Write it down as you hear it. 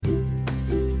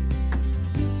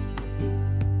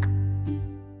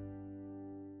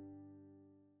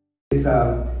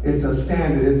it's a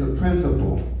standard, it's a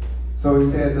principle. So he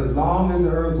says, as long as the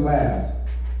earth lasts,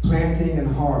 planting and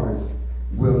harvest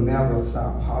will never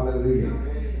stop. Hallelujah.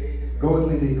 Go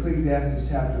with me to Ecclesiastes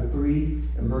chapter 3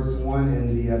 and verse 1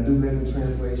 in the New Living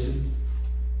Translation.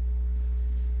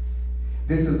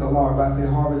 This is the law. If I say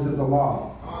harvest is a law.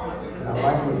 And I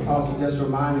like what the apostle just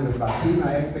reminded us about keeping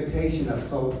our expectation up.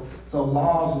 So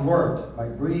laws work,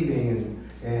 like breathing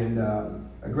and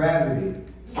gravity.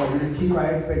 So we just keep our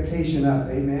expectation up.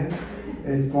 Amen.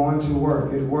 It's going to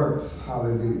work. It works.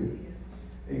 Hallelujah.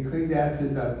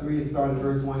 Ecclesiastes 3, starting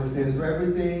verse 1, it says, for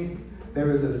everything there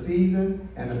is a season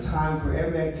and a time for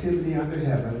every activity under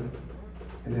heaven.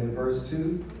 And then verse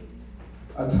 2,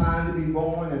 a time to be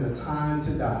born and a time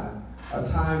to die, a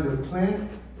time to plant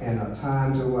and a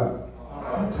time to what?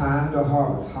 A time to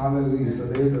harvest. Hallelujah. So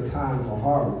there's a time for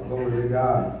harvest. Glory to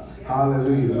God.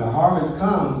 Hallelujah. The harvest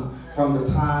comes from the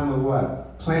time of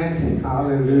what? Planting.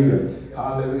 Hallelujah.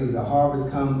 Hallelujah. The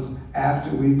harvest comes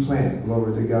after we plant.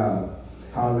 Glory to God.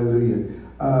 Hallelujah.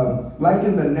 Like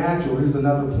in the natural, here's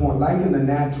another point. Like in the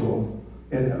natural,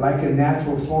 like in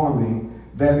natural farming,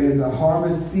 there is a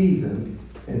harvest season,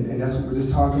 and that's what we're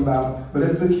just talking about. But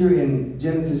let's look here in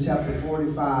Genesis chapter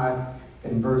 45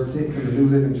 and verse 6 in the New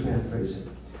Living Translation.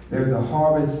 There's a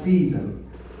harvest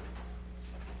season.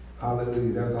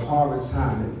 Hallelujah. There's a harvest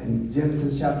time. In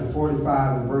Genesis chapter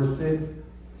 45 and verse 6,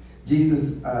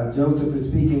 Joseph is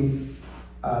speaking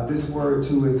this word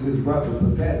to his brother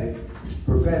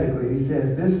prophetically. He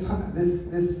says,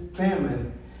 this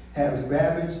famine has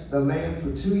ravaged the land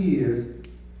for 2 years.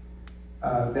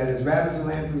 That has ravaged the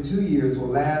land for 2 years will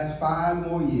last 5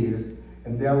 more years,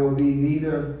 and there will be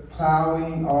neither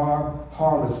plowing or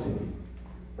harvesting.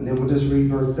 And then we'll just read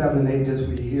verse 7 and 8 just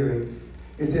for your hearing.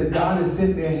 It says, God has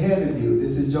sent me ahead of you.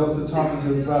 This is Joseph talking to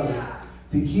his brothers,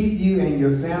 to keep you and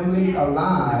your families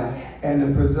alive and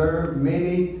to preserve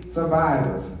many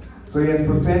survivors. So he has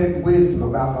prophetic wisdom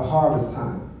about the harvest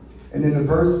time. And then in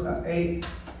verse 8,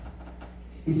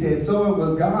 he says, so it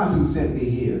was God who sent me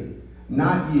here,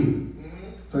 not you.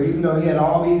 So even though he had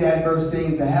all these adverse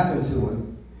things that happened to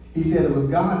him, he said it was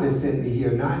God that sent me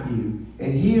here, not you.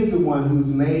 And he is the one who's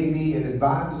made me an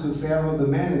advisor to Pharaoh the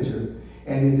manager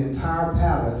and his entire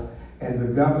palace and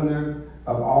the governor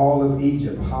of all of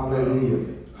Egypt. Hallelujah.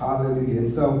 Hallelujah. And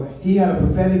so he had a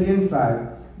prophetic insight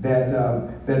that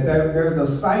there's a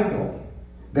cycle.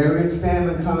 There is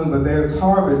famine coming, but there's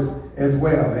harvest as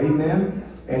well. Amen.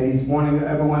 And he's wanting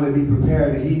everyone to be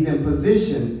prepared, that he's in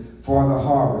position for the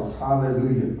harvest.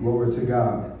 Hallelujah. Glory to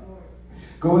God.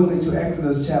 Go with me to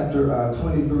Exodus chapter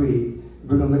 23.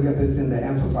 We're going to look at this in the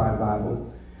Amplified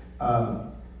Bible.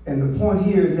 And the point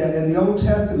here is that in the Old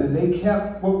Testament, they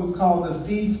kept what was called the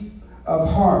Feast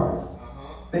of Harvest.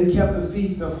 They kept the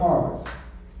Feast of Harvest.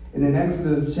 And in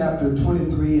Exodus chapter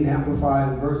 23 and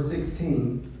Amplified verse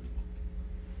 16,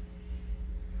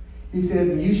 he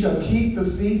says, you shall keep the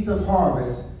Feast of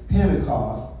Harvest,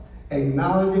 Pentecost,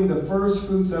 acknowledging the first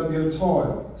fruits of your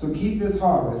toil. So keep this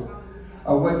harvest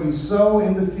of what you sow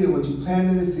in the field, what you plant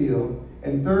in the field.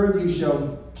 And third, you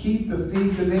shall keep the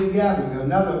Feast of Ingathering,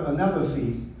 another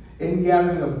feast,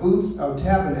 Ingathering of Booths of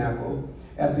Tabernacle,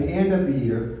 at the end of the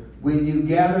year, when you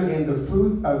gather in the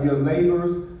fruit of your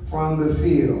labors from the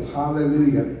field.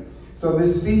 Hallelujah. So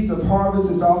this Feast of Harvest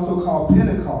is also called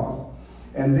Pentecost.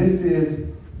 And this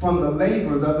is from the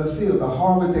labors of the field, the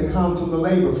harvest that comes from the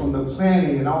labor, from the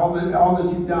planting and all that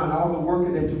you've done, all the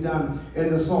work that you've done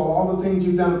in the soil, all the things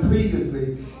you've done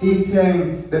previously. He's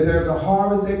saying that there's a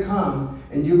harvest that comes,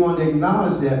 and you're going to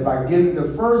acknowledge that by giving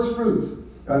the first fruits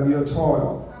of your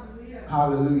toil.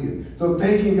 Hallelujah. So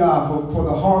thanking God for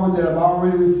the harvest that I've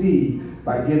already received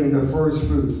by giving the first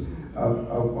fruits of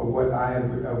what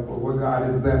God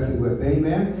has blessed me with.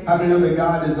 Amen. How many know that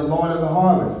God is the Lord of the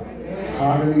harvest?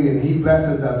 Hallelujah. And he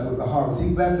blesses us with the harvest.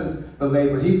 He blesses the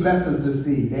labor. He blesses the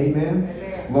seed. Amen.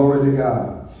 Amen. Glory to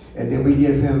God. And then we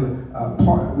give him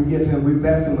we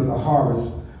bless him with the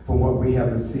harvest from what we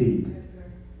have received.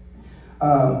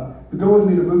 Go with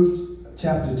me to Ruth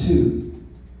chapter 2.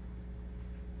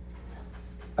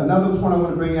 Another point I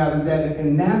want to bring out is that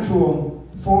in natural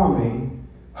farming,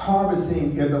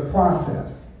 harvesting is a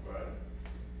process.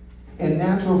 In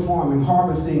natural farming,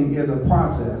 harvesting is a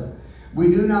process. We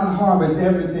do not harvest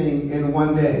everything in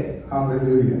one day.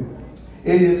 Hallelujah.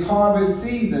 It is harvest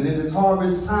season. It is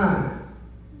harvest time.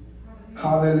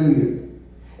 Hallelujah.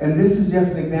 And this is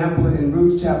just an example in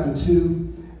Ruth chapter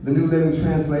 2, the New Living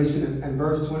Translation, and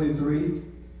verse 23.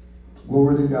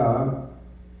 Glory to God.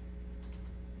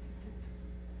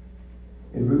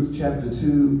 In Ruth chapter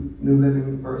 2, New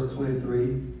Living, verse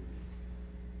 23.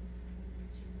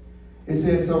 It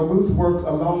says, so Ruth worked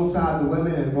alongside the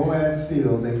women at Boaz's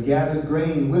fields and gathered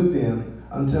grain with them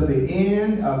until the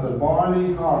end of the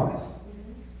barley harvest.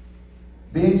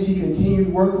 Then she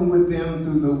continued working with them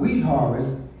through the wheat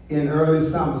harvest in early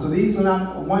summer. So these were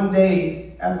not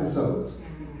one-day episodes.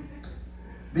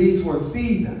 These were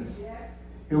seasons.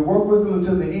 He worked with them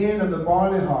until the end of the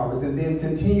barley harvest and then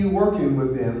continued working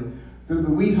with them through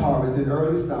the wheat harvest in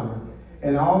early summer.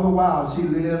 And all the while, she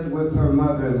lived with her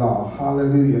mother-in-law.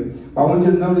 Hallelujah. But I want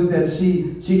you to notice that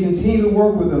she continued to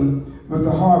work with them with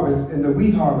the harvest and the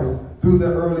wheat harvest through the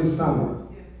early summer.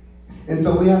 And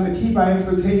so we have to keep our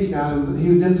expectation out.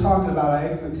 He was just talking about our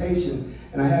expectation.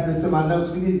 And I have this in my notes.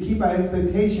 We need to keep our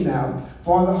expectation out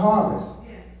for the harvest.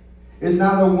 It's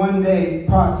not a one-day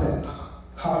process.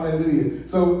 Hallelujah.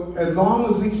 So as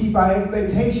long as we keep our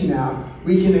expectation out,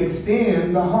 we can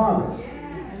extend the harvest.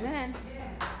 Amen.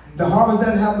 The harvest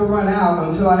doesn't have to run out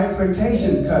until our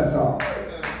expectation cuts off.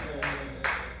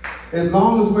 As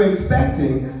long as we're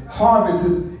expecting, harvest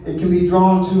it can be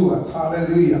drawn to us.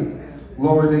 Hallelujah.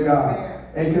 Glory to God.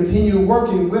 And continue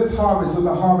working with harvest with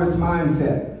a harvest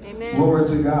mindset. Amen. Glory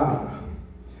to God.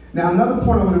 Now, another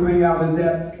point I want to bring out is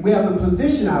that we have to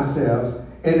position ourselves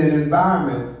in an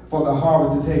environment for the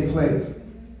harvest to take place.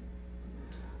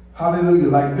 Hallelujah.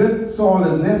 Like good soil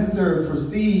is necessary for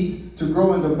seeds to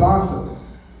grow and to blossom.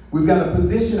 We've got to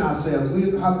position ourselves.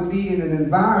 We have to be in an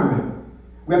environment.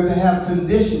 We have to have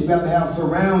conditions. We have to have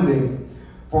surroundings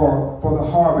for the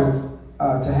harvest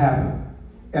to happen.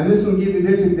 And this will give you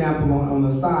this example on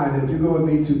the side. If you go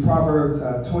with me to Proverbs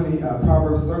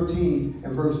 13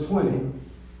 and verse 20.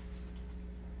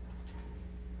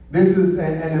 This is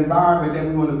an environment that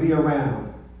we want to be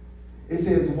around. It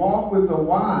says, walk with the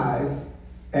wise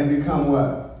and become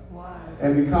what? Wise.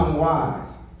 And become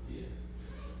wise. Yes.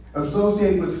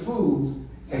 Associate with fools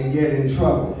and get in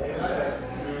trouble.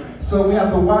 Amen. So we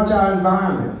have to watch our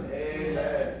environment.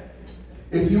 Amen.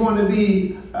 If you want to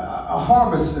be a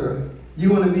harvester,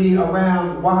 you want to be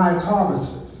around wise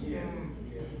harvesters. Yeah.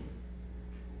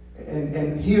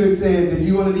 And here it says, if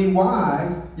you want to be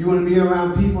wise, you want to be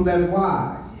around people that's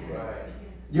wise.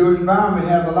 Your environment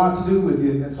has a lot to do with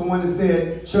it. And someone has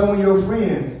said, show me your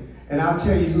friends, and I'll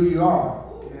tell you who you are.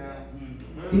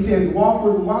 He says, walk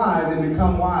with wise and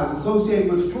become wise. Associate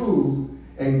with fools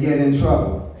and get in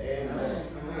trouble.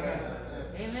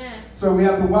 Amen. So we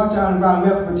have to watch our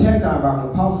environment. We have to protect our environment.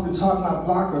 The apostle been talking about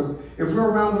blockers. If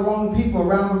we're around the wrong people,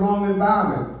 around the wrong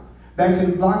environment, that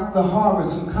can block the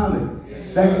harvest from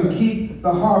coming. That can keep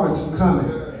the harvest from coming.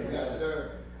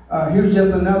 Here's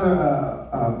just another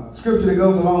scripture that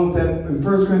goes along with that in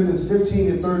 1 Corinthians 15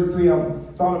 and 33. I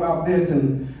thought about this,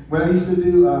 and when I used to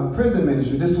do prison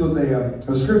ministry, this was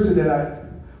a scripture that I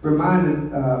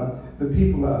reminded the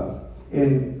people of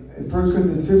in 1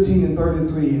 Corinthians 15 and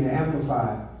 33 in the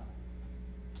Amplified.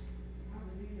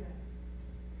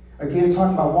 Again,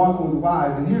 talking about walking with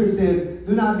wise. And here it says,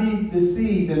 do not be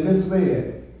deceived and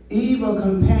misled. Evil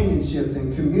companionships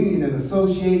and communion and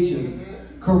associations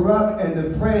corrupt and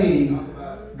deprave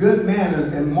good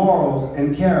manners and morals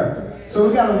and character. So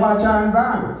we got to watch our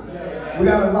environment. We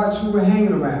got to watch who we're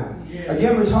hanging around.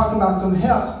 Again, we're talking about some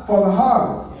helps for the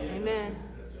harvest. Amen.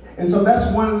 And so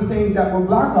that's one of the things that will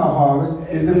block our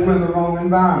harvest is if we're in the wrong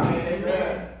environment.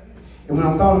 And when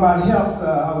I thought about helps,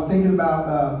 I was thinking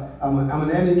about, I'm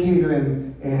an educator,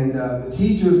 and the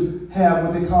teachers have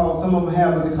what they call, some of them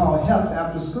have what they call helps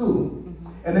after school.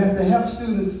 And that's to help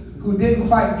students who didn't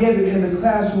quite get it in the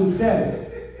classroom setting.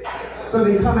 So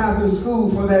they come after school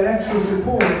for that extra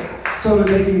support so that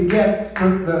they can get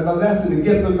the lesson and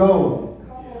get the goal.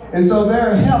 And so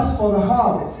there are helps for the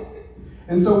harvest.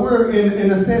 And so we're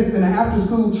in a sense in an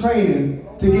after-school training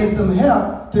to get some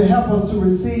help to help us to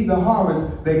receive the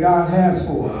harvest that God has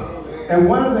for us. And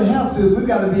one of the helps is we've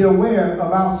got to be aware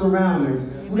of our surroundings.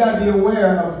 We've got to be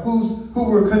aware of who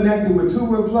we're connected with, who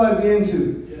we're plugged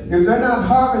into. If they're not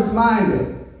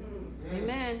harvest-minded,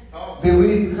 then we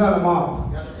need to cut them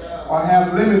off or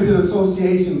have limited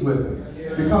associations with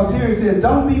them. Because here it says,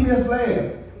 don't be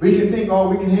misled. We can think, oh,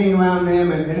 we can hang around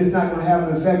them and it's not going to have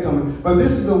an effect on them. But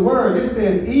this is the word. It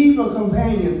says evil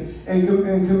companions and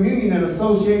communion and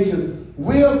associations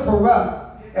will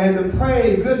corrupt and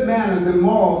deprave good manners and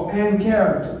morals and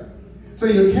character. So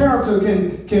your character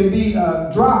can be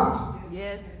dropped.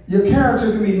 Yes. Your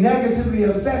character can be negatively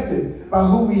affected by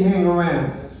who we hang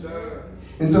around.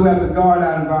 And so we have to guard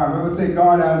our environment. Everybody say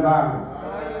guard our environment.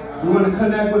 We want to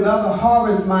connect with other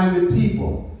harvest-minded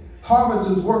people.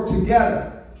 Harvesters work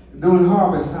together during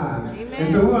harvest time. Amen.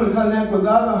 And so we want to connect with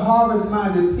other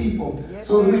harvest-minded people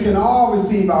so that we can all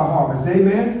receive our harvest.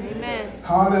 Amen? Amen.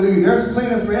 Hallelujah. There's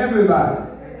plenty for everybody.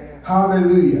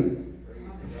 Hallelujah.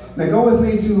 Now go with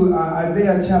me to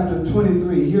Isaiah chapter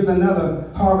 23. Here's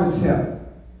another harvest help.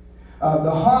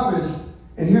 The harvest,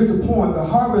 and here's the point, the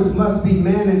harvest must be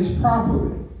managed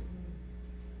properly.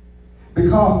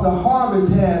 Because the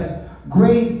harvest has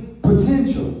great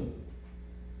potential.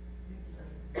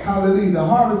 Hallelujah. The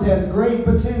harvest has great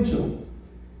potential.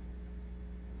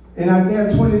 In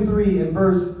Isaiah 23,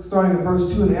 starting at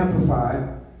verse 2 in the Amplified,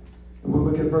 and we'll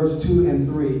look at verse 2 and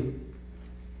 3.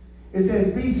 It says,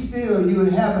 "Be still, you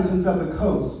inhabitants of the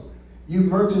coast, you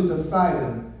merchants of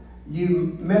Sidon,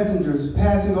 you messengers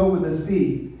passing over the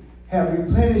sea, have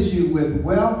replenished you with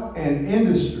wealth and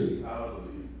industry."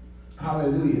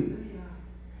 Hallelujah.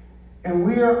 And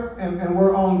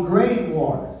we're on great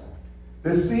waters.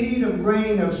 The seed of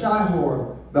grain of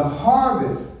Shihor, the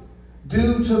harvest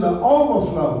due to the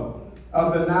overflow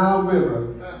of the Nile River,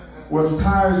 was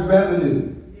Tyre's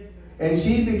revenue. And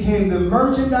she became the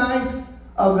merchandise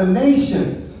of the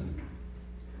nations.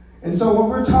 And so what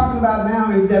we're talking about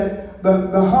now is that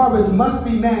the harvest must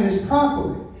be managed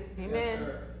properly. Amen.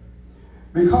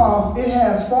 Because it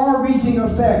has far-reaching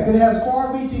effect. It has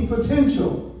far-reaching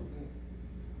potential.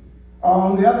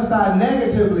 On the other side,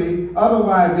 negatively,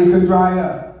 otherwise it could dry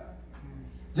up.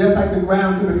 Just like the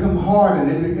ground can become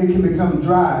hardened, it can become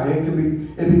dry. It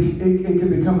can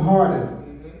become hardened.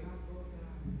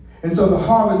 And so the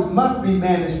harvest must be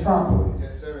managed properly.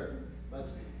 Yes, sir. Must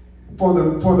be. For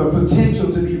the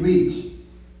potential to be reached.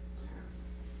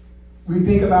 We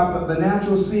think about the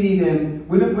natural seed, and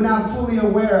we're not fully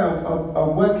aware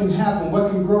of what can happen, what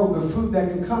can grow, the fruit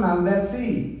that can come out of that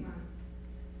seed.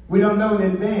 We don't know in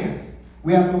advance.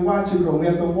 We have to watch it grow. We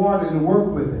have to water it and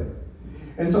work with it.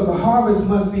 And so the harvest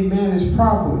must be managed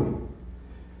properly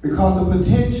because the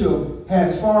potential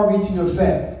has far-reaching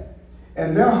effects.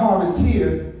 And their harvest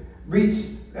here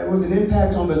that was an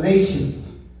impact on the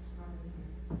nations.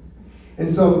 And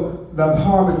so the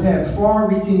harvest has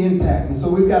far-reaching impact. And so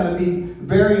we've got to be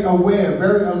very aware,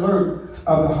 very alert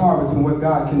of the harvest and what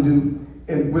God can do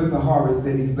with the harvest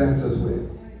that he's blessed us with.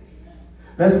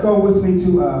 Let's go with me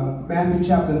to Matthew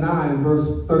chapter 9 and verse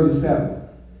 37.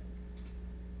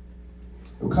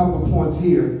 A couple of points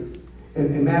here.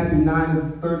 In Matthew 9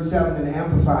 and 37 in the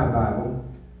Amplified Bible.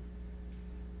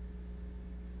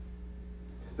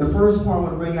 The first point I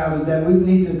want to bring out is that we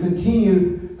need to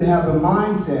continue to have the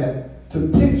mindset to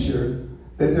picture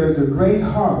that there's a great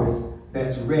harvest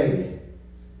that's ready.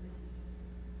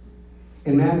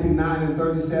 In Matthew 9 and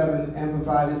 37,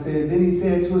 Amplified, it says, "Then he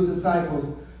said to his disciples,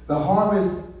 the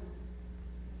harvest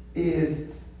is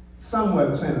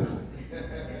somewhat plentiful."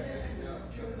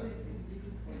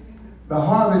 The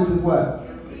harvest is what?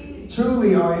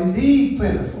 Truly or indeed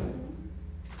plentiful.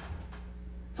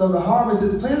 So the harvest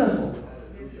is plentiful.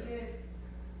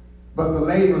 But the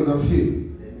laborers are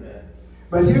few.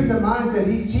 But here's the mindset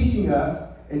he's teaching us,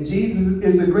 and Jesus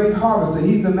is the great harvester.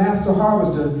 He's the master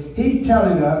harvester. He's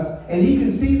telling us, and he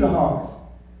can see the harvest.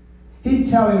 He's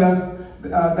telling us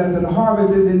that the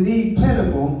harvest is indeed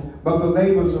plentiful, but the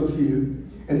laborers are few.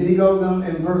 And then he goes on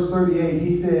in verse 38,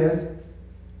 he says,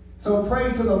 "So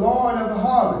pray to the Lord of the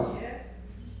harvest."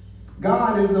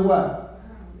 God is the what?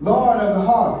 Lord of the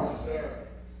harvest.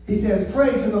 He says,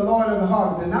 pray to the Lord of the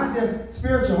harvest. And not just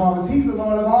spiritual harvest, he's the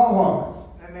Lord of all harvests.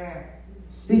 Amen.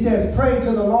 He says, pray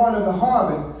to the Lord of the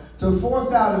harvest to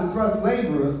force out and thrust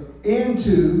laborers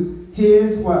into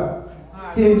his what?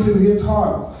 Into his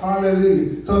harvest.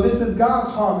 Hallelujah. So this is God's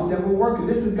harvest that we're working.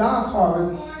 This is God's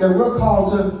harvest that we're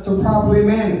called to properly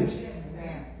manage.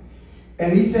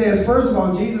 And he says, first of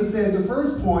all, Jesus says the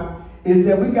first point is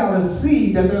that we got to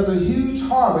see that there's a huge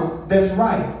harvest that's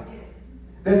ripe,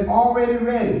 that's already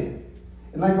ready.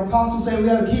 And like Apostle said, we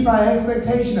got to keep our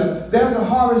expectation of there's a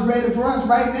harvest ready for us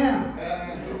right now.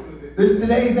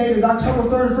 Today's date is October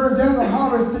 31st. There's a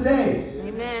harvest today.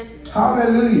 Amen.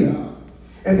 Hallelujah.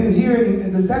 And then here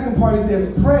in the second part, he says,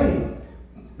 pray.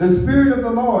 The Spirit of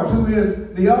the Lord, who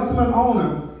is the ultimate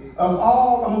owner of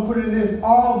all, I'm going to put it in this,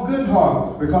 all good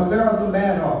harvests, because there are some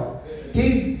bad harvests.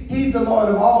 He's the Lord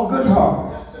of all good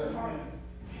harvests.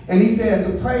 And he says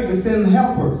to pray to send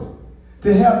helpers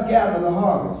to help gather the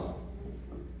harvest.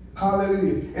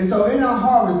 Hallelujah. And so in our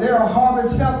harvest, there are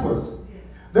harvest helpers.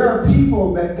 There are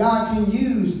people that God can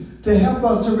use to help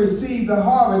us to receive the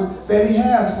harvest that he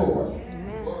has for us.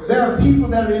 There are people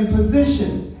that are in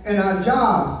position in our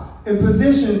jobs, in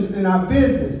positions in our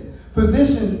business,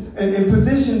 positions in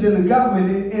positions in the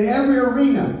government, in every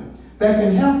arena that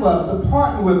can help us to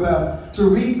partner with us to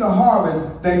reap the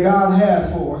harvest that God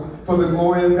has for us for the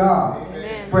glory of God.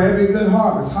 Amen. For every good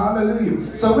harvest.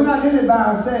 Hallelujah. So we're not in it by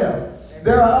ourselves.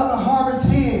 There are other harvest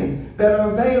hands that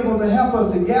are available to help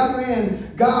us to gather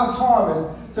in God's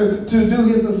harvest to do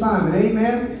his assignment.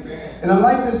 Amen? And I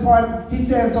like this part. He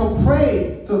says, so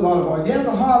pray to the Lord of harvest. Yes,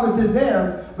 the harvest is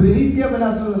there, but then he's given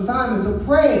us an assignment to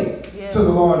pray to the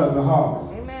Lord of the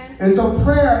harvest. Amen. And so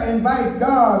prayer invites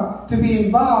God to be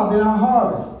involved in our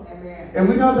harvest. Amen. And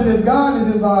we know that if God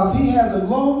is involved, he has a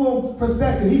global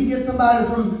perspective. He can get somebody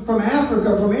from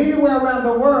Africa, from anywhere around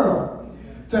the world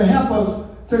to help us,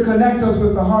 to connect us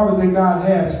with the harvest that God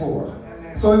has for us.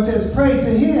 So it says, pray to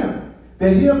him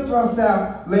that he'll thrust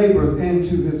out laborers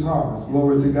into his harvest.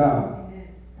 Glory to God.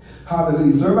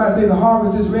 Hallelujah. So everybody say the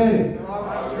harvest is ready.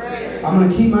 I'm going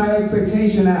to keep my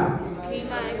expectation out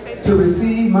to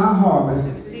receive my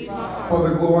harvest for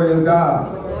the glory of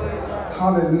God.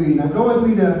 Hallelujah. Now go with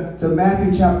me to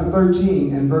Matthew chapter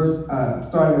 13 and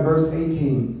starting at verse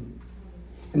 18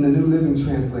 in the New Living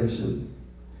Translation.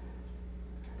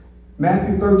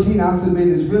 Matthew 13, I submit,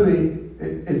 is really,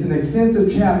 it's an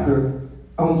extensive chapter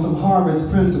on some harvest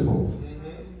principles.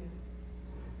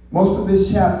 Most of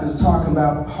this chapter is talking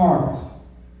about harvest.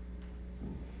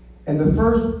 And the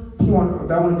first point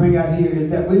that I want to bring out here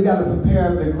is that we've got to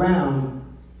prepare the ground,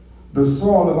 the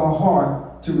soil of our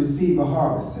heart, to receive a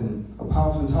harvest. And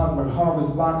Apostle been talking about harvest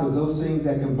blockers, those things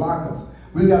that can block us.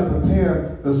 We've got to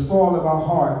prepare the soil of our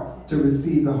heart to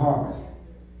receive the harvest.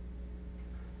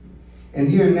 And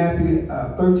here in Matthew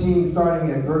 13,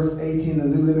 starting at verse 18, the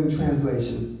New Living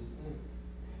Translation,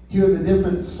 here are the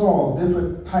different soils,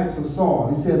 different types of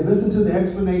soil. He says, listen to the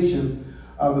explanation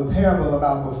of the parable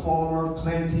about the farmer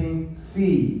planting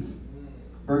seeds.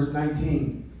 Verse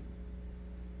 19.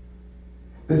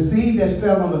 The seed that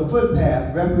fell on the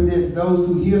footpath represents those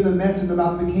who hear the message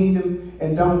about the kingdom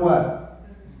and don't what?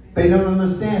 They don't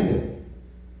understand it.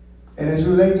 And as it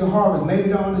relates to harvest, maybe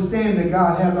don't understand that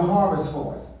God has a harvest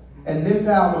for us and miss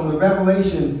out on the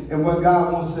revelation and what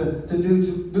God wants to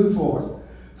do for us.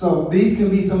 So these can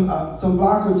be some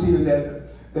blockers here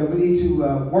that we need to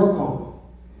work on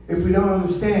if we don't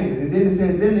understand it. And then it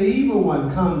says, then the evil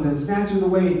one comes and snatches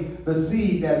away the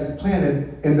seed that is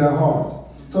planted in their hearts.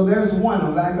 So there's one, a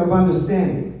lack of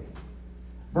understanding.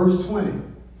 Verse 20,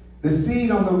 the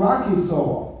seed on the rocky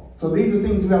soil. So these are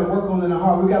things we've got to work on in our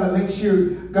heart. We've got to make sure,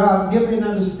 God, give me an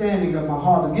understanding of my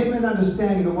harvest. Give me an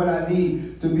understanding of what I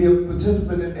need to be a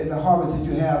participant in the harvest that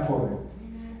you have for me.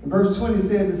 Verse 20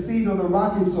 says, the seed on the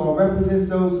rocky soil represents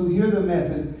those who hear the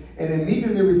message and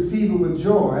immediately receive it with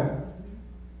joy.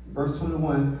 Verse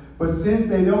 21, but since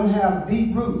they don't have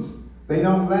deep roots, they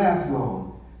don't last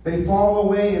long. They fall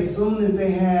away as soon as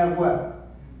they have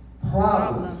what?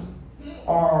 Problems.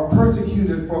 Or are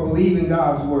persecuted for believing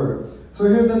God's word. So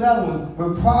here's another one.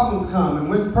 When problems come and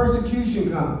when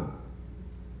persecution comes.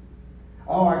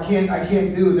 Oh, I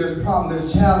can't do it. There's problems,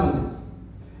 there's challenges.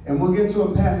 And we'll get to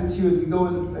a passage here as we go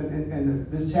in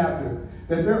this chapter,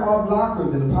 that there are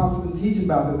blockers, and the apostle can teach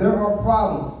about that. There are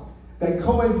problems that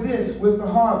coexist with the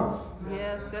harvest.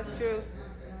 Yes, that's true.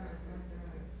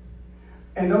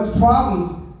 And those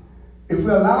problems, if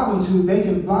we allow them to, they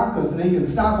can block us and they can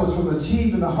stop us from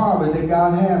achieving the harvest that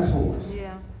God has for us.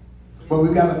 Yeah. But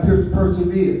we've got to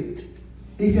persevere.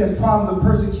 He says problems are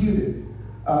persecuted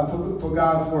for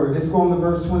God's word. Let's go on to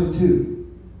verse 22.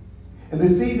 And the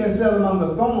seed that fell among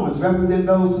the thorns represent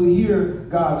those who hear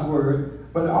God's word,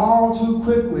 but all too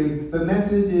quickly the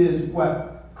message is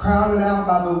what? Crowded out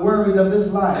by the worries of this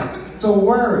life. So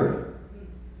worry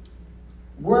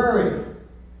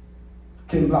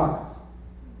can block us.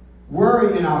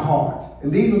 Worry in our heart.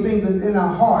 And these are things that in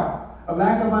our heart, a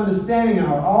lack of understanding in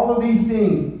our heart. All of these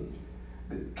things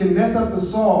can mess up the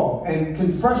soil and can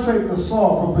frustrate the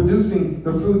soil from producing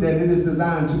the fruit that it is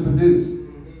designed to produce.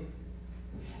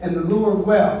 And the lure of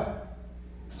wealth,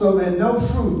 so that no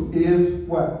fruit is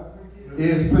what?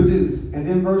 Is produced. And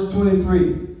then verse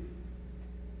 23.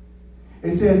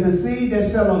 It says, the seed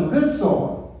that fell on good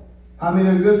soil. How many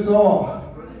are good soil?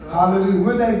 Hallelujah.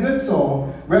 We're that good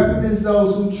soil. Represents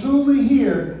those who truly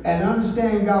hear and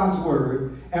understand God's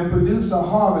word and produce a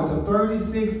harvest of 30,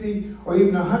 60, or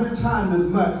even 100 times as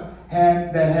much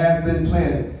that has been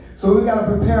planted. So we've got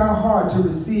to prepare our heart to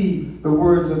receive the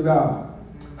words of God.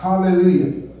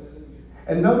 Hallelujah.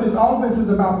 And notice all this is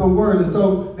about the word. And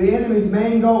so the enemy's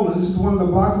main goal, and this is one of the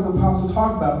blockers the apostle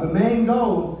talked about, the main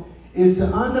goal is to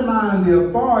undermine the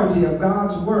authority of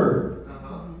God's word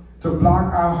to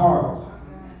block our harvest.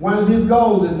 One of his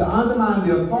goals is to undermine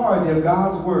the authority of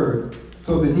God's word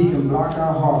so that he can block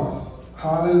our harvest.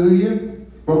 Hallelujah.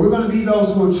 But we're going to be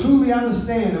those who will truly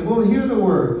understand and we'll hear the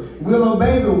word, we'll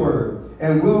obey the word,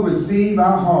 and we'll receive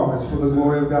our harvest for the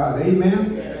glory of God.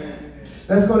 Amen.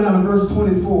 Let's go down to verse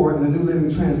 24 in the New Living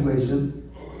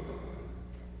Translation.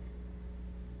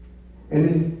 And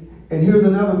here's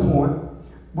another point.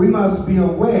 We must be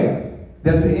aware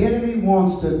that the enemy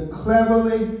wants to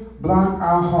cleverly block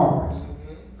our harvest,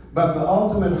 but the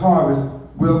ultimate harvest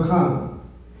will come.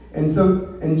 And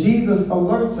Jesus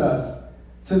alerts us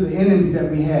to the enemies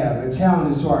that we have, the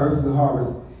challenges to our earthly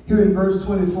harvest. Here in verse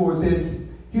 24 it says,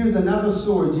 here's another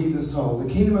story Jesus told.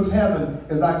 The kingdom of heaven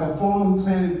is like a farmer who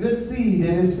planted good seed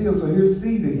in his field. So here's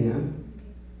seed again.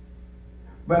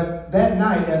 But that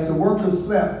night, as the workers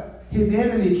slept, his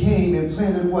enemy came and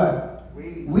planted what?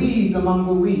 Weeds among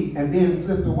the wheat, and then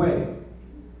slipped away.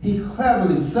 He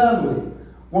cleverly, subtly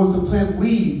wants to plant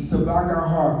weeds to block our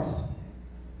harvest.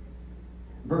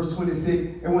 Verse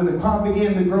 26, and when the crop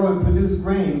began to grow and produce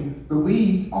grain, the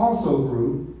weeds also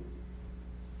grew.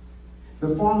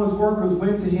 The farmer's workers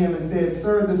went to him and said,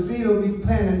 Sir, the field you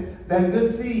planted, that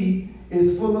good seed,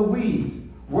 is full of weeds.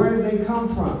 Where did they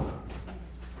come from?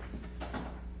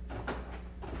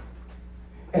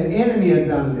 An enemy has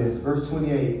done this. Verse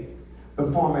 28,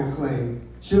 the farmer exclaimed,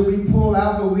 should we pull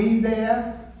out the weeds, they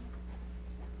asked?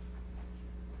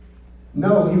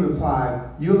 No, he replied,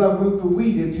 you'll uproot the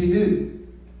wheat if you do.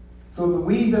 So the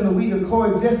weeds and the wheat are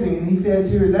coexisting, and he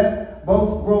says here, let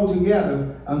both grow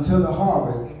together until the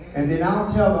harvest. And then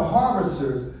I'll tell the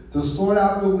harvesters to sort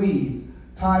out the weeds,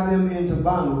 tie them into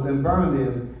bundles and burn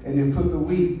them, and then put the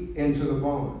wheat into the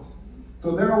barns.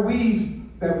 So there are weeds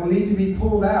that will need to be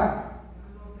pulled out.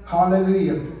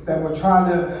 Hallelujah. That will try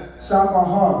to stop our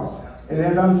harvest. And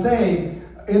as I'm saying,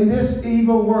 in this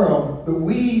evil world, the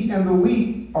weeds and the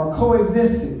wheat are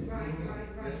coexisting.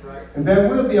 And there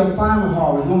will be a final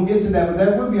harvest. We won't get to that, but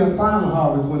there will be a final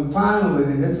harvest when finally,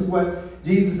 and this is what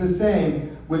Jesus is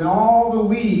saying, when all the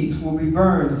weeds will be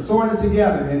burned, sorted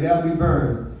together, and they'll be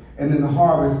burned. And then the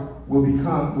harvest will be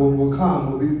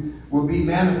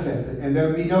manifested, and there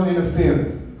will be no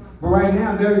interference. But right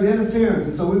now, there is interference,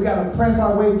 and so we've got to press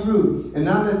our way through and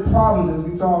not let problems, as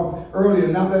we saw earlier,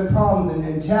 not let problems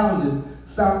and challenges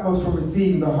stop us from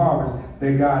receiving the harvest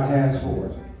that God has for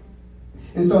us.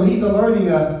 And so he's alerting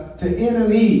us to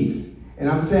enemies, and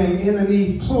I'm saying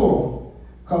enemies plural,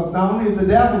 because not only is the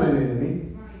devil an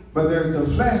enemy, but there's the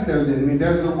flesh, there's an enemy,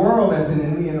 there's the world that's an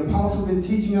enemy, and the apostle been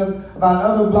teaching us about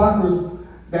other blockers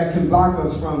that can block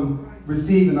us from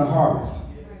receiving the harvest.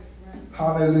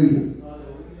 Hallelujah.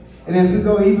 And as we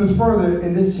go even further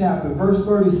in this chapter, verse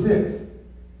 36,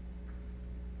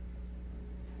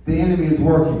 the enemy is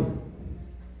working.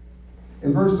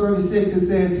 In verse 36, it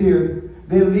says here,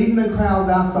 then leaving the crowds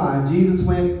outside, Jesus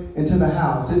went into the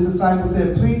house. His disciples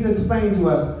said, please explain to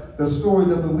us the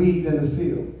stories of the weeds in the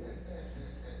field.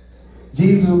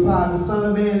 Jesus replied, the Son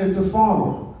of Man is the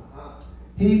farmer.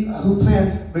 He who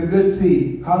plants the good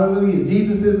seed. Hallelujah.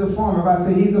 Jesus is the farmer. I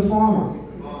say he's the farmer.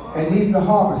 And he's the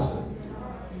harvester.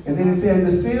 And then it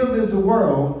says, the field is the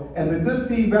world, and the good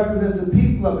seed represents the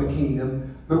people of the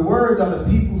kingdom. The words are the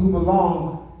people who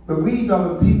belong, the weeds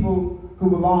are the people who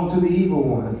belong to the evil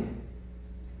one.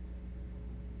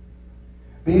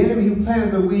 The enemy who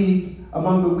planted the weeds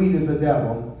among the wheat is the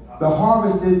devil. The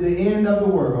harvest is the end of the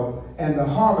world, and the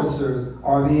harvesters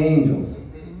are the angels.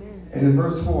 And in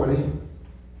verse 40,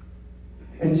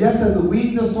 and just as the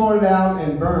weeds are sorted out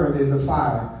and burned in the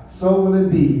fire, so will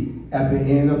it be at the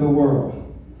end of the world.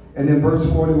 And then verse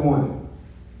 41.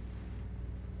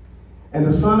 And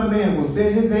the Son of Man will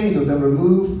send his angels and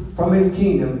remove from his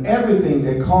kingdom everything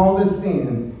that causes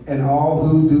sin and all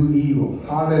who do evil.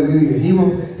 Hallelujah. He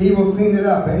will clean it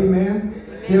up.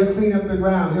 Amen. He'll clean up the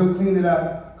ground. He'll clean it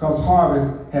up because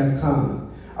harvest has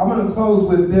come. I'm going to close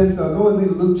with this. Go with me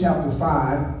to Luke chapter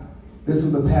 5. This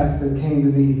was the passage that came to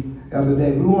me the other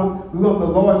day. We want the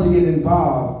Lord to get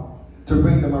involved to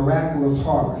bring the miraculous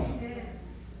harvest.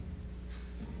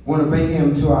 Want to bring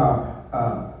him to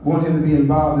want him to be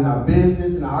involved in our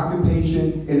business, in our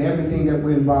occupation, in everything that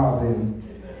we're involved in.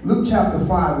 Luke chapter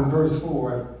 5 and verse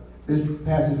 4. This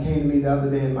passage came to me the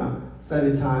other day in my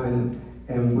study time,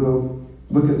 and we'll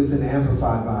look at this in the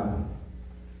Amplified Bible.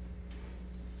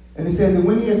 And it says, and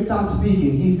when he had stopped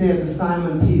speaking, he said to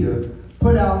Simon Peter,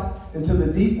 put out into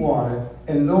the deep water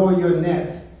and lower your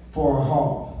nets for a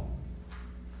haul.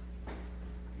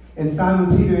 And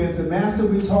Simon Peter answered, Master,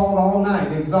 we toiled all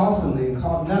night exhaustingly and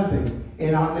caught nothing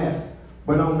in our nets.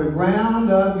 But on the ground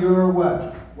of your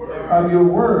what? Word. Of your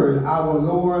word, I will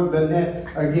lower the nets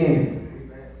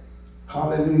again. Amen.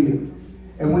 Hallelujah.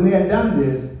 And when they had done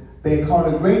this, they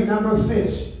caught a great number of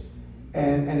fish.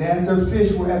 And as their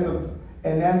fish were at the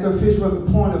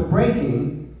point of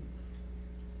breaking,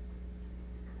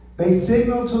 they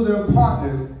signaled to their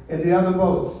partners in the other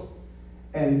boats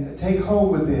and take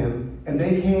hold with them. And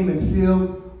they came and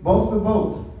filled both the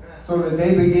boats so that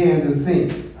they began to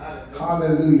sink.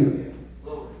 Hallelujah.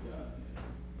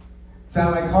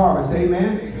 Sound like harvest,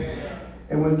 amen?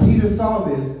 And when Peter saw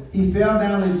this, he fell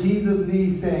down at Jesus'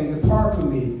 knees, saying, "Depart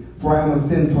from me, for I am a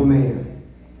sinful man."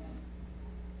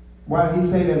 Why did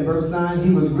he say that in verse 9?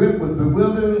 He was gripped with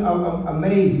bewildering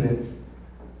amazement,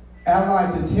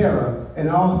 allied to terror, and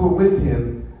all who were with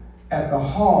him at the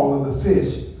haul of the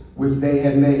fish which they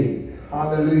had made.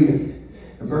 Hallelujah.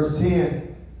 In verse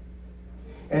 10.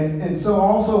 And so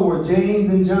also were James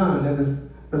and John, and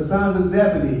the sons of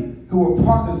Zebedee, who were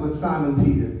partners with Simon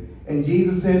Peter. And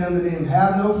Jesus said unto them,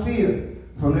 "Have no fear.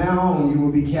 From now on you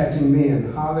will be catching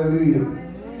men." Hallelujah.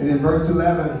 And in verse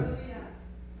 11.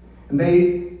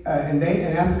 And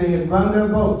after they had run their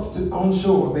boats on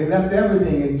shore, they left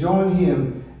everything and joined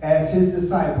him as his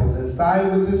disciples, and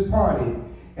started with his party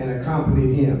and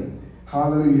accompanied him.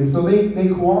 Hallelujah. So they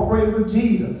cooperated with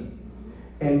Jesus,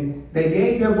 and they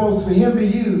gave their boats for him to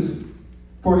use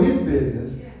for his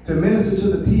business, to minister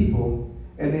to the people.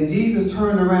 And then Jesus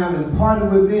turned around and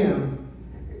partnered with them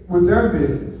with their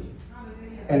business,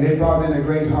 and they brought in a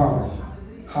great harvest.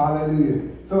 Hallelujah.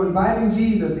 So inviting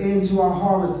Jesus into our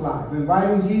harvest life,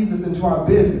 inviting Jesus into our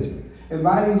business,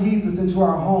 inviting Jesus into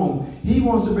our home. He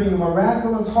wants to bring a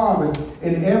miraculous harvest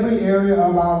in every area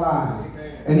of our lives.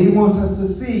 And he wants us to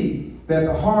see that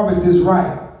the harvest is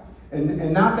right.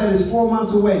 And not that it's 4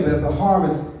 months away, but the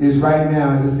harvest is right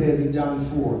now, as it says in John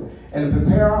 4. And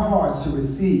prepare our hearts to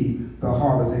receive the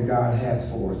harvest that God has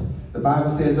for us. The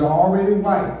Bible says they're already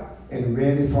ripe and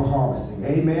ready for harvesting.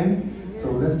 Amen?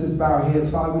 So let's just bow our heads.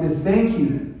 Father, we just thank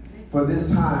you for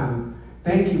this time.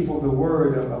 Thank you for the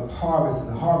word of harvest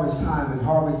and harvest time and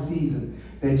harvest season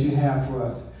that you have for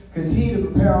us. Continue to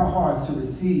prepare our hearts to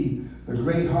receive the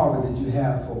great harvest that you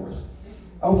have for us.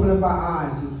 Open up our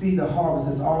eyes to see the harvest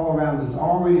that's all around us,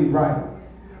 already ripe.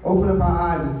 Open up our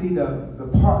eyes to see the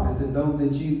partners and those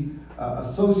that you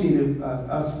associated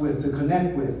us with, to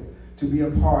connect with, to be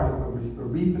a part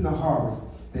of reaping the harvest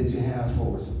that you have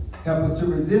for us. Help us to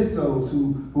resist those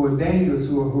who are dangerous,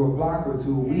 who are blockers,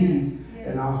 who are weeds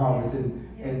in our harvest,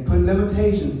 and put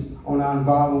limitations on our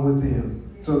involvement with them,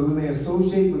 so that we may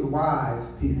associate with wise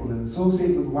people and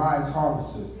associate with wise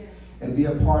harvesters and be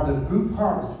a part of group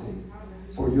harvesting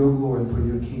for your glory and for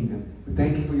your kingdom. We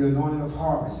thank you for your anointing of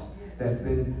harvest that's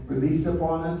been released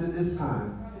upon us in this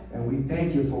time, and we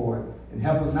thank you for it. And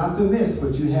help us not to miss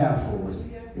what you have for us,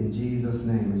 in Jesus'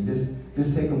 name. And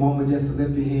just take a moment just to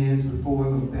lift your hands before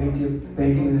him. Thank you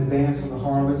in advance for the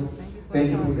harvest.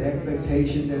 Thank you for the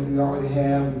expectation that we already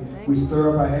have. We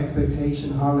stir up our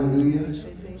expectation. Hallelujah.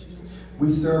 We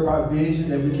stir up our vision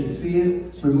that we can see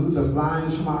it. Remove the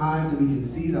blindness from our eyes so we can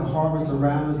see the harvest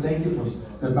around us. Thank you for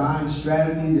divine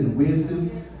strategies and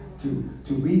wisdom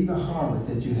to reap the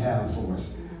harvest that you have for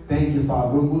us. Thank you,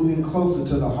 Father. We're moving closer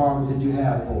to the harvest that you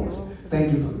have for us.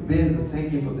 Thank you for the business.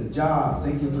 Thank you for the job.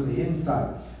 Thank you for the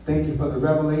insight. Thank you for the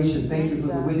revelation. Thank you for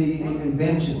the witty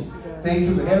inventions. Thank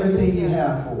you for everything you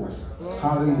have for us.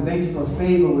 Hallelujah. Thank you for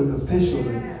favor with officials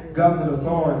and government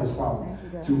authorities, Father,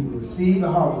 to receive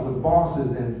the harvest with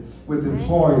bosses and with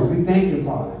employers. We thank you,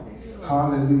 Father.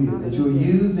 Hallelujah. That you'll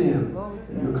use them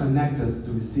and you'll connect us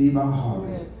to receive our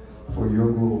harvest for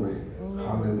your glory.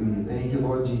 Hallelujah. Thank you,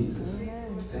 Lord Jesus.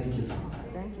 Thank you, Father.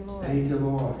 Thank you,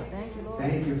 Lord.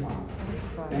 Thank you, Father.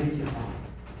 Thank you, Father.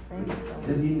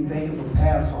 Just even thank you for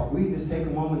past harvest. We just take a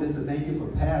moment just to thank you for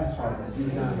past harvest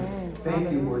you've done.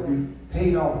 Thank you, Lord. You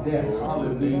paid off debts.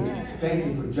 Hallelujah. Thank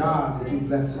you for jobs that you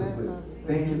blessed us with.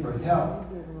 Thank you for health,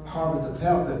 harvest of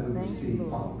health that we receive,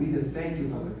 Father. We just thank you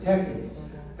for protecting us.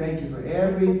 Thank you for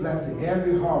every blessing,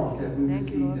 every harvest that we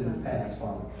received in the past,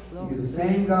 Father. You're the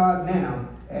same God now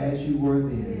as you were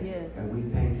then. And we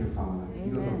thank you, Father.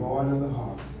 You are the Lord of the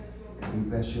harvest. And we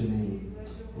bless your name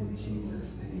in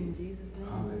Jesus' name.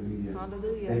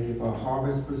 Hallelujah. Thank you for a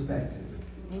harvest perspective.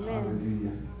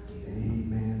 Hallelujah.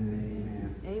 Amen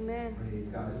and amen. Amen. Praise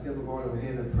God. Let's give the Lord a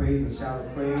hand of praise and shout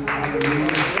of praise. Hallelujah.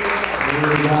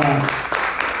 Glory to God.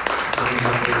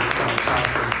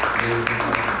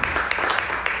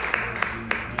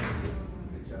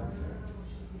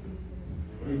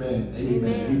 Amen.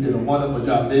 Amen. He did a wonderful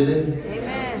job, didn't he?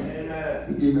 Amen.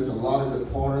 He gave us a lot of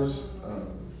good pointers.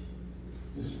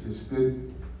 It's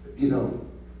good. You know,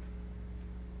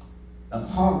 a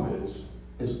harvest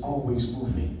is always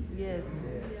moving. Yes.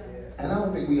 And I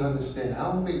don't think we understand.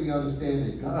 I don't think we understand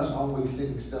that God's always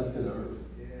sending stuff to the earth.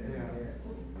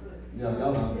 Yeah,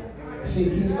 y'all know. See,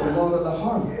 he's the Lord of the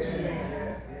harvest.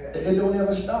 It don't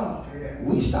ever stop.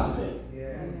 We stop it.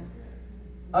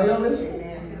 Are y'all listening?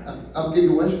 I'll give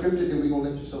you one scripture, then we're going to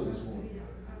let you sow this morning.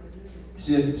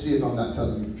 See if I'm not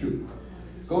telling you the truth.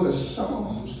 Go to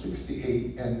Psalm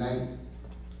 68 and 9.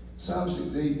 Psalm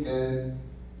 68 and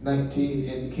 19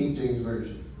 in the King James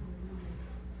Version.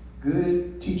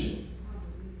 Good teaching.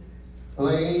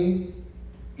 Plain,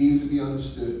 easy to be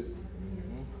understood.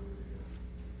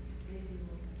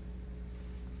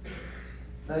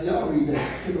 Now y'all read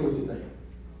that. Tell me what you think.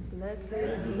 Blessed be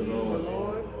the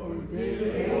Lord who daily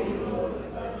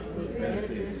with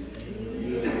benefits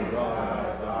yields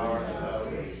our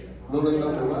salvation. Lord of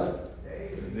the what?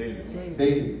 Daily.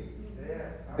 Daily.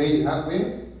 Daily. How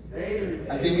when? Daily.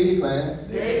 I can't hear you, class.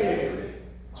 Daily.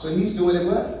 So he's doing it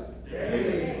what?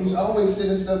 Daily. He's always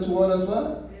sending stuff toward us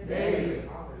what? Daily.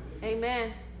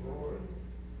 Amen.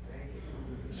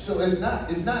 So it's not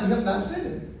him not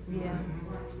sending. Yeah.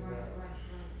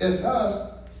 It's us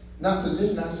not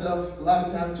positioning ourselves a lot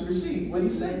of times to receive what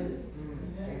he's saying.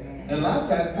 And a lot of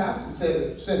times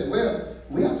Pastor said, well,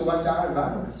 we have to watch our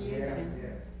environment.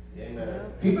 Amen.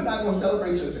 People are not going to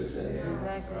celebrate your success.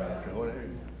 Exactly.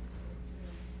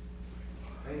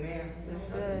 Amen. That's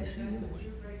good.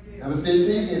 I'm going to say it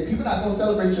to you again. People are not going to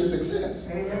celebrate your success.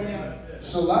 Amen.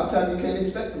 So a lot of times you can't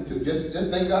expect them to. Just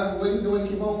thank God for what he's doing and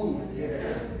keep on moving. Yes,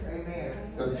 sir. Amen.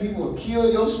 Because people will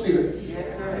kill your spirit. Yes,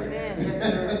 sir. Amen.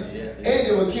 Yes, sir. And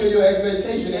they will kill your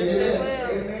expectation in Yes, your they head. will.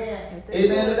 Amen.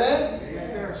 Amen to that?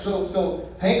 Yes, sir. So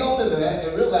hang on to that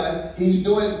and realize he's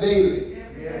doing it daily.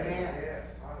 Amen.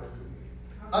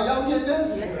 Are y'all getting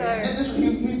this? Yes, sir. And this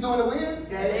he's doing it when?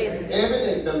 Daily. Every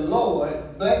day. The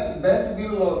Lord, blessed be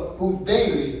the Lord, who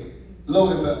daily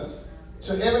loadeth us.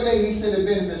 So every day he's sending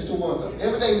benefits towards us.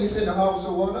 Every day he's sending a harvest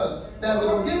towards us. Now if it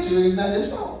don't get you, it's not his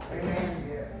fault.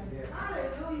 Amen.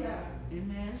 Hallelujah.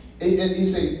 Amen. And he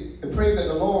said, pray that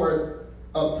the Lord,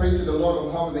 pray to the Lord of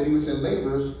the harvest that he would send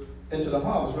laborers into the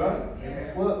harvest, right?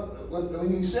 Yeah. Well, when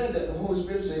he said that, the Holy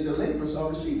Spirit said the laborers are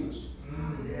receivers.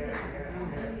 Amen.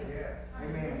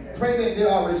 Pray that there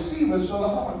are receivers for the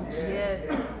harvest. Yes.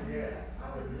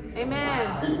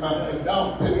 Amen.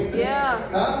 Don't. Yeah.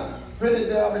 Huh? Pray that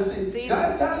there are receivers.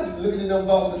 God's tired of looking at them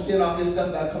boss and seeing all this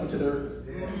stuff that come to the earth.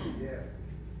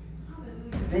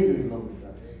 Daily loaded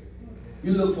us.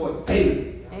 You look for it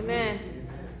daily. Amen.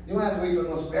 You don't have to wait for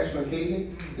no special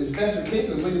occasion. The special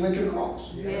occasion is when you went to the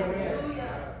cross. Yes.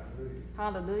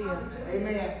 Hallelujah.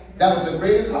 Amen. That was the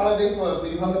greatest holiday for us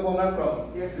when you hung up on that cross.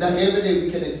 Yes, now every day we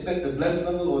can expect the blessing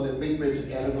of the Lord that make rich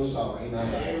and add no sorrow.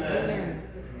 Amen. Amen.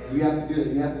 And you have to do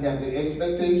that. You have to have the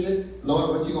expectation.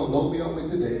 Lord, what you going to load me up with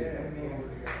today?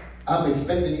 I'm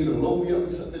expecting you to load me up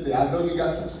with something today. I know you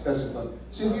got something special for me.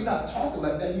 See, if you're not talking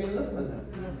like that, you ain't looking for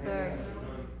nothing. Yes, sir.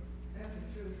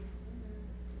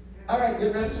 All right,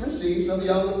 get ready to receive. Some of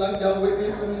y'all look like y'all with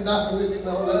me. Some of you not with me.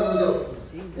 No, whatever. Just,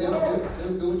 just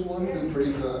do what you want to do.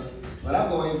 Praise God. But I'm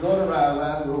going to enjoy the ride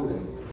while I'm rolling.